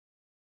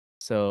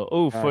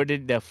So, for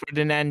the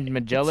Ferdinand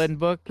Magellan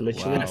book,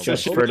 literally wow.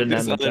 just This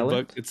Ferdinand other Magellan.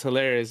 book, it's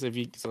hilarious. If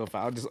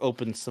I'll just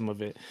open some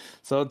of it.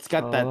 So it's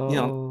got that, you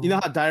know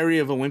how Diary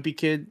of a Wimpy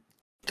Kid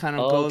kind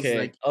of goes,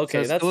 like,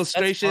 okay, so that's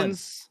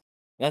illustrations.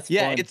 That's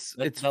yeah, fun. it's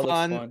That looks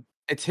fun. fun.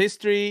 It's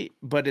history,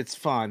 but it's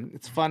fun.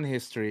 It's fun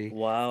history.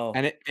 Wow.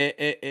 And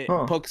it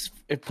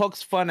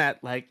pokes fun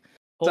at, like,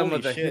 some Holy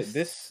of the shit,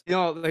 this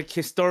like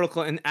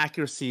historical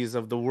inaccuracies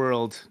of the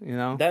world. You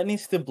know, that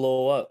needs to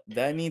blow up.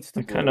 That needs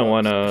to. I kind of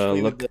want to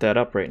look that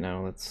up right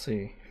now. Let's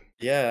see.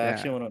 Yeah, I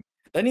actually want to.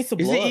 That needs to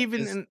blow is it up.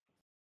 even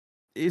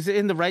is it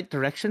in the right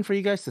direction for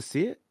you guys to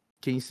see it?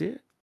 Can you see it?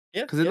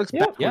 Yeah, because it looks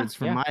backwards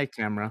from my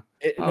camera.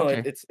 No,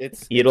 okay.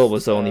 it's Edel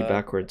was the only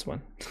backwards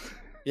one.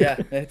 Yeah,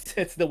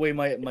 it's the way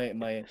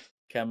my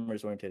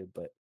camera's oriented,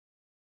 but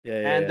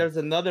and there's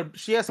another.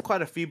 She has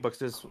quite a few books.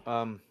 There's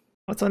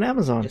what's on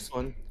Amazon? This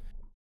one,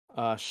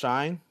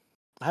 Shine.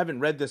 I haven't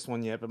read this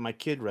one yet, but my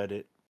kid read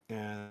it.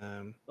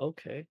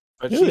 Okay,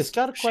 but she's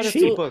got quite a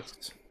few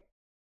books.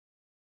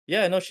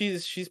 Yeah, no,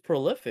 she's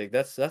prolific.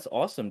 That's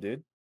awesome,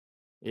 dude.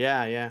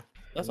 Yeah.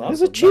 That's awesome.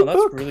 It's a cheap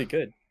book. That's really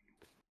good.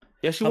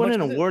 Yeah, she won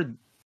an award.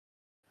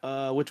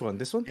 Which one?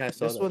 This one? Yeah,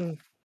 this one.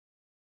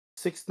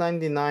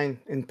 $6.99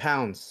 in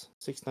pounds.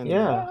 $6.99.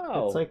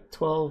 Yeah, it's like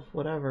 12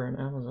 whatever in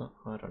Amazon.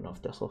 I don't know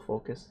if this will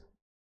focus.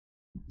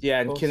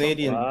 Yeah, in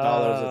Canadian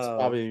dollars, it's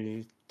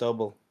probably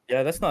double.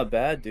 Yeah, that's not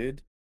bad,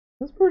 dude.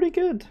 That's pretty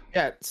good.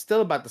 Yeah, it's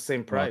still about the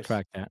same price. I'll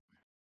track that.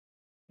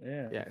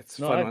 Yeah, it's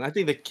fun one. I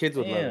think the kids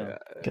would love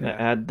it. Can I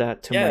add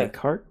that to my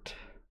cart?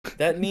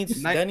 That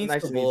needs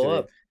to blow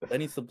up. That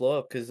needs to blow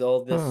up because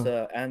all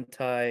this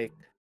anti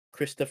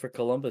Christopher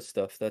Columbus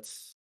stuff.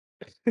 That's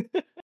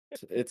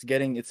it's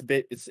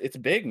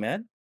big,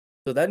 man.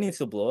 So that needs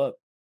to blow up.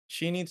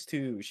 She needs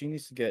to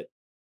get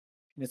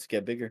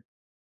bigger.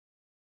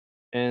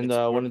 And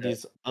one of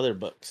these other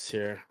books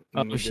here.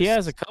 Oh, she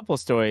has a couple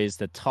stories.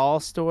 The Tall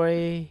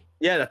Story.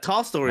 Yeah, the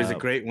Tall Story is a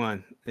great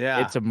one. Yeah,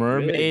 it's a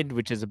mermaid,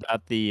 which is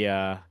about the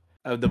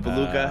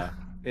beluga.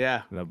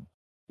 The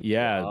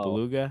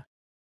beluga.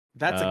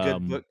 That's a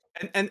good book.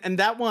 And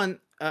that one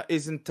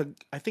isn't.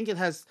 I think it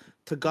has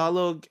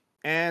Tagalog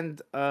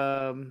and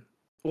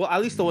well,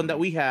 at least the one that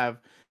we have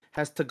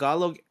has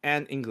Tagalog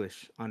and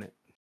English on it,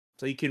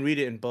 so you can read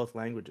it in both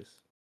languages.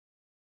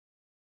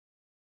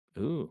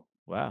 Ooh,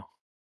 wow.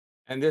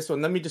 And this one,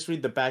 let me just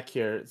read the back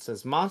here. It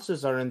says,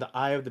 monsters are in the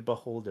eye of the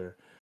beholder.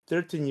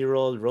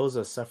 13-year-old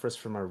Rosa suffers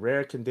from a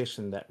rare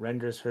condition that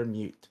renders her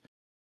mute.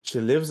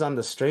 She lives on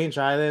the strange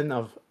island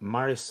of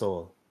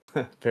Marisol,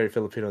 very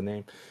Filipino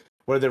name,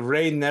 where the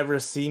rain never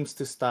seems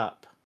to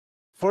stop.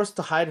 Forced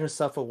to hide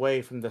herself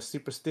away from the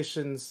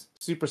superstitious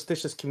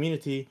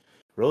community,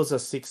 Rosa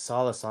seeks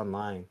solace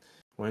online.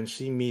 When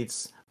she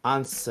meets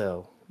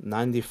Ansel,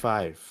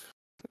 95,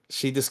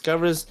 she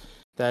discovers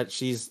that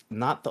she's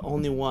not the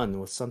only one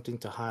with something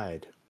to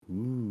hide.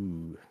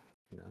 Ooh.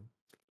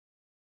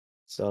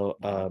 So,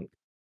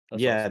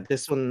 awesome.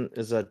 This one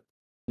is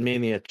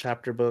mainly a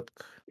chapter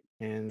book,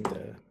 and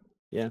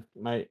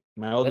my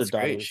older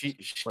daughter. She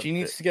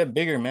needs to get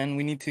bigger, man.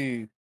 We need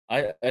to.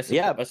 I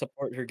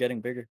support her getting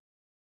bigger.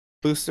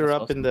 Boost her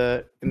up in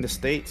the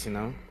States,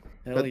 Hell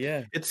but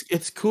yeah!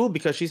 It's cool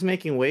because she's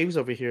making waves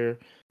over here.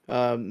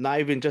 Not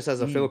even just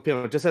as a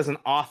Filipino, just as an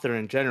author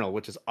in general,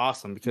 which is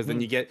awesome because then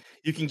you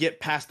can get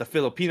past the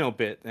Filipino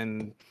bit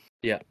and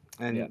to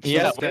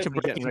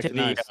break into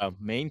the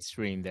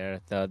mainstream there,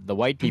 the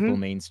white people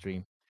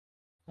mainstream.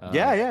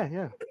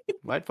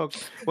 White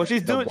folks. Well,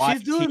 she's doing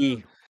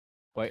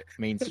white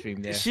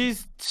mainstream there.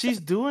 She's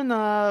doing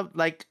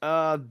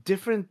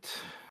different.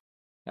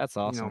 That's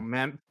awesome.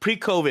 Man,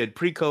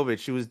 pre-COVID,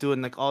 she was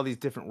doing like all these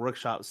different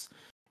workshops,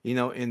 in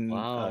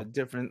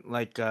different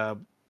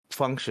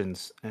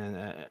functions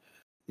and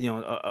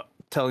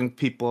telling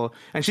people.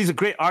 And she's a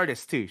great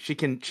artist too. She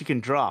can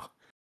draw,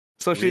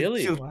 so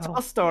she'll tell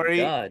a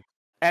story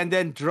and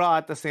then draw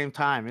at the same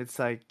time. It's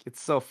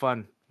so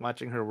fun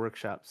watching her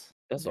workshops.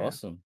 That's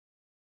awesome.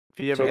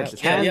 If you ever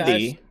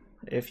Candy,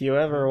 if you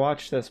ever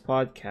watch this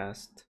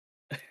podcast,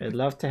 I'd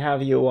love to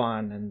have you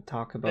on and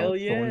talk about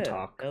Bone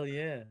Talk. Hell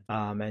yeah.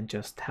 And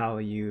just how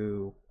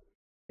you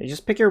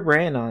just pick your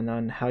brain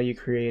on how you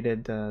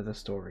created the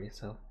story.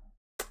 So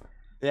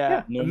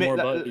know more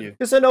about you.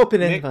 It's an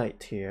open invite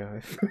to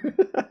you.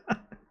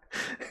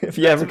 If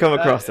you ever come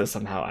across this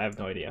somehow, I have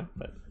no idea.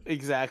 But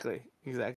exactly.